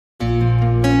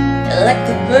like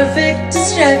the perfect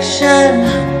distraction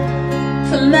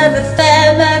from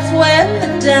everything that's weighing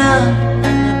me down.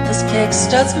 And if this kick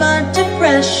starts my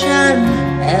depression,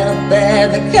 it'll be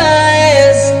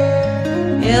because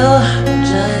you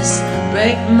just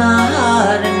break my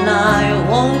heart, and I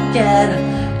won't get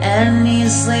any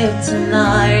sleep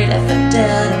tonight. If I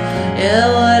did, it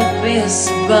would be a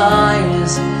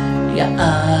surprise.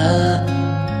 Yeah,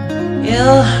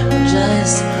 you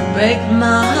just break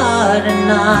my heart,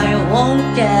 and I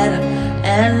won't get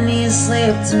any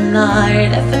sleep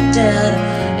tonight. If I did,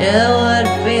 it would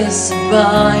be a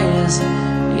surprise.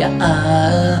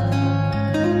 Yeah,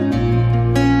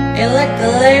 you're like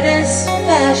the latest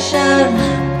fashion.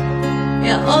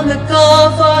 You're on the go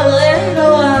for a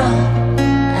little while,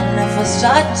 and if I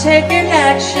start taking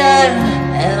action,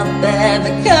 it'll be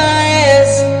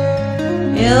because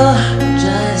you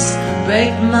just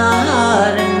break my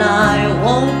heart, and I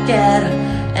won't get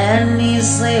any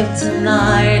sleep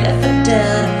tonight. If I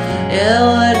did, it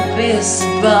would be a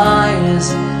surprise.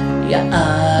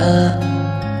 Yeah,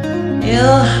 you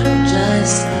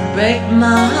just break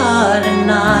my heart, and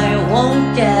I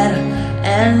won't get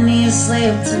any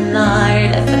sleep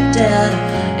tonight. If I did,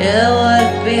 it would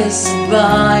be a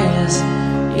surprise.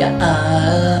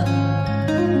 Yeah,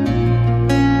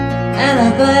 and I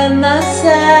blame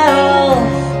myself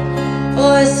for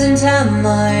wasting time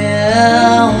on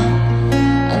you.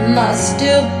 I'm not a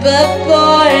stupid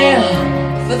boy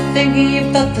for thinking you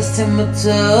felt the same way too.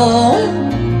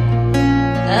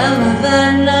 Am I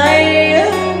that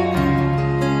naive,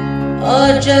 or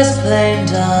just plain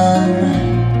dumb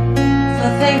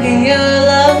for thinking you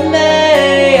love me?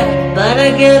 But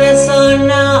I get it, so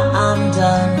now I'm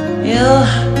done. You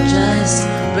just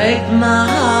break my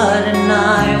heart, and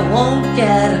I won't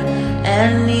get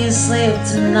any sleep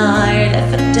tonight.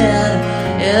 If I did,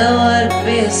 it would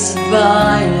be a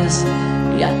surprise.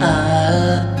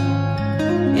 Yeah,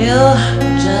 you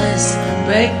just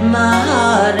break my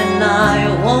heart, and I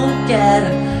won't get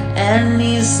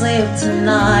any sleep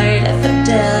tonight. If I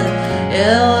did,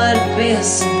 it would be a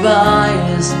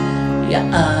surprise.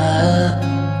 Yeah.